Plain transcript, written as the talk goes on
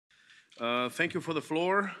Thank you for the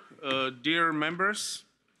floor. Dear members,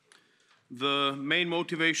 the main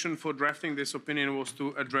motivation for drafting this opinion was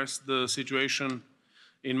to address the situation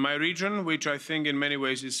in my region, which I think in many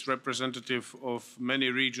ways is representative of many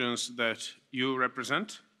regions that you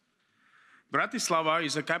represent. Bratislava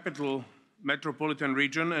is a capital metropolitan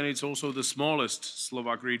region, and it's also the smallest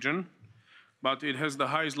Slovak region, but it has the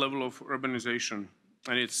highest level of urbanization,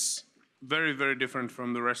 and it's very, very different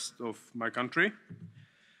from the rest of my country,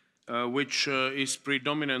 which is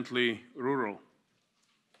predominantly rural.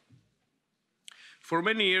 For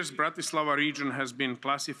many years, Bratislava region has been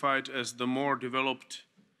classified as the more developed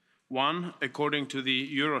one, according to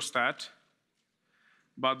the Eurostat,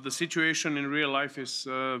 but the situation in real life is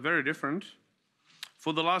very different.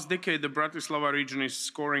 For the last decade, the Bratislava region is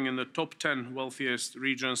scoring in the top 10 wealthiest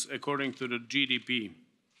regions according to the GDP,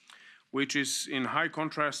 which is in high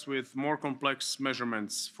contrast with more complex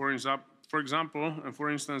measurements. For example, and for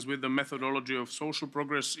instance, with the methodology of Social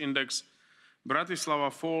Progress Index,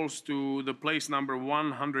 Bratislava falls to the place number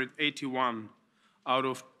 181 out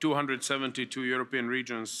of 272 European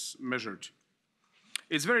regions measured.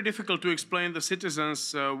 It's very difficult to explain the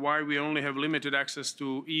citizens why we only have limited access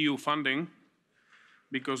to EU funding,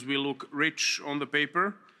 because we look rich on the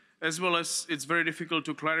paper, as well as it's very difficult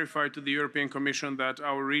to clarify to the European Commission that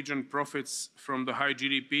our region profits from the high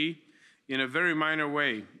GDP in a very minor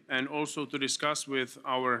way, and also to discuss with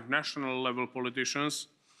our national level politicians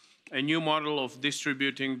a new model of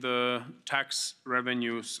distributing the tax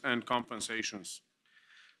revenues and compensations.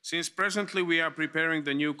 Since presently we are preparing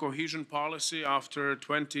the new cohesion policy after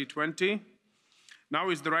 2020, now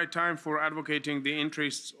is the right time for advocating the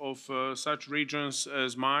interests of such regions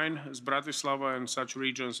as mine, as Bratislava, and such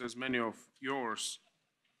regions as many of yours.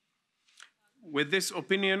 With this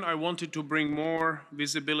opinion, I wanted to bring more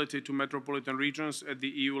visibility to metropolitan regions at the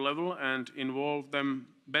EU level and involve them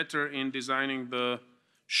better in designing the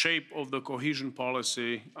shape of the cohesion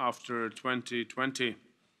policy after 2020.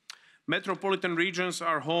 Metropolitan regions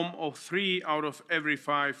are home of 3 out of every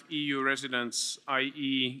 5 EU residents,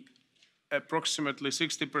 i.e., approximately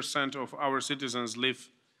 60% of our citizens live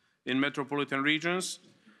in metropolitan regions.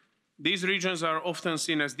 These regions are often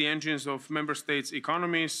seen as the engines of member states'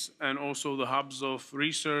 economies and also the hubs of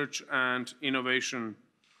research and innovation.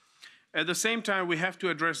 At the same time, we have to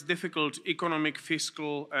address difficult economic,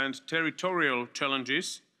 fiscal, and territorial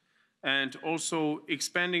challenges, and also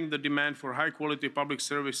expanding the demand for high-quality public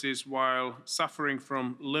services while suffering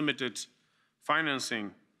from limited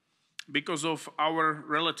financing. Because of our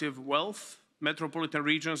relative wealth, metropolitan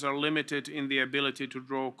regions are limited in the ability to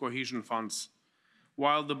draw cohesion funds,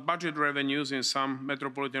 while the budget revenues in some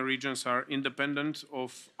metropolitan regions are independent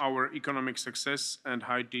of our economic success and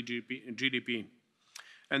high GDP.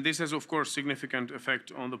 And this has, of course, significant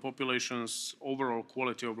effect on the population's overall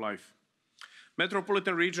quality of life.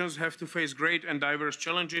 Metropolitan regions have to face great and diverse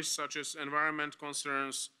challenges, such as environment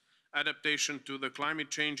concerns, adaptation to the climate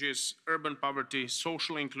changes, urban poverty,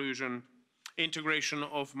 social inclusion, integration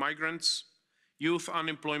of migrants, youth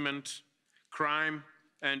unemployment, crime,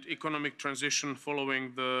 and economic transition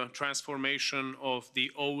following the transformation of the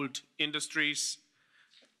old industries,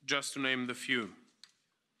 just to name the few.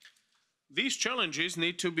 These challenges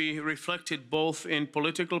need to be reflected both in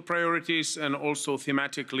political priorities and also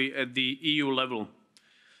thematically at the EU level.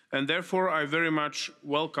 And therefore, I very much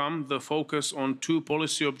welcome the focus on 2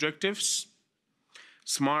 policy objectives,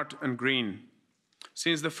 smart and green.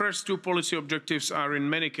 Since the first 2 policy objectives are in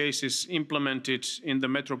many cases implemented in the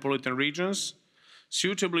metropolitan regions,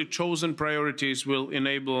 suitably chosen priorities will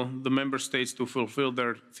enable the member states to fulfill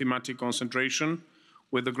their thematic concentration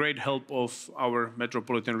with the great help of our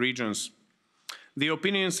metropolitan regions. The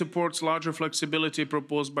opinion supports larger flexibility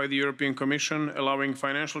proposed by the European Commission, allowing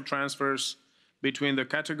financial transfers between the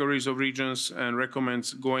categories of regions, and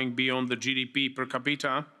recommends going beyond the GDP per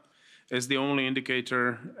capita as the only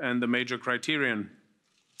indicator and the major criterion.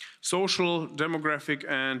 Social, demographic,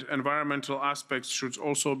 and environmental aspects should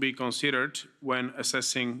also be considered when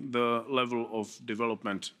assessing the level of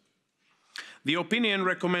development. The opinion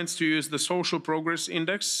recommends to use the Social Progress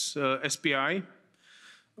Index, SPI,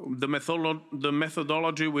 the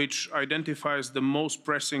methodology which identifies the most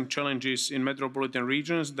pressing challenges in metropolitan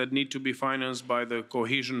regions that need to be financed by the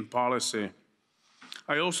cohesion policy.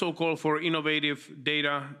 I also call for innovative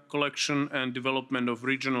data collection and development of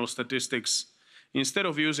regional statistics instead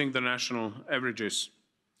of using the national averages.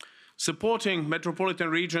 Supporting metropolitan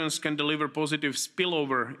regions can deliver positive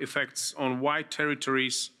spillover effects on wide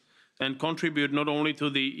territories and contribute not only to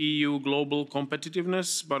the EU global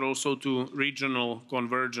competitiveness, but also to regional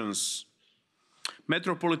convergence.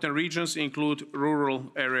 Metropolitan regions include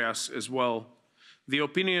rural areas as well. The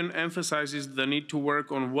opinion emphasizes the need to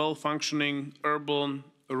work on well-functioning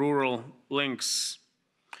urban-rural links.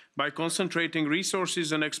 By concentrating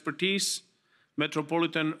resources and expertise,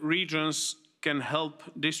 metropolitan regions can help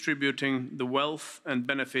distributing the wealth and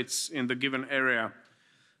benefits in the given area.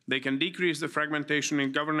 They can decrease the fragmentation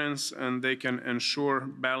in governance, and they can ensure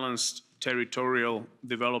balanced territorial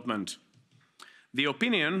development. The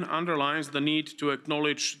opinion underlines the need to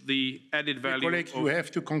acknowledge the added value colleague, you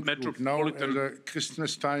have to conclude. Now the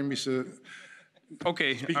Christmas time is...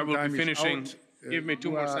 Okay, I will be finishing. Give me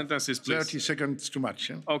 2 more sentences, please. 30 seconds too much.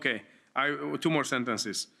 Yeah? Okay, 2 more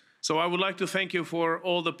sentences. So I would like to thank you for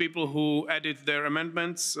all the people who added their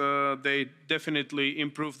amendments. They definitely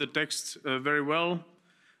improved the text very well.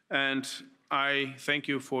 And I thank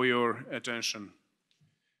you for your attention.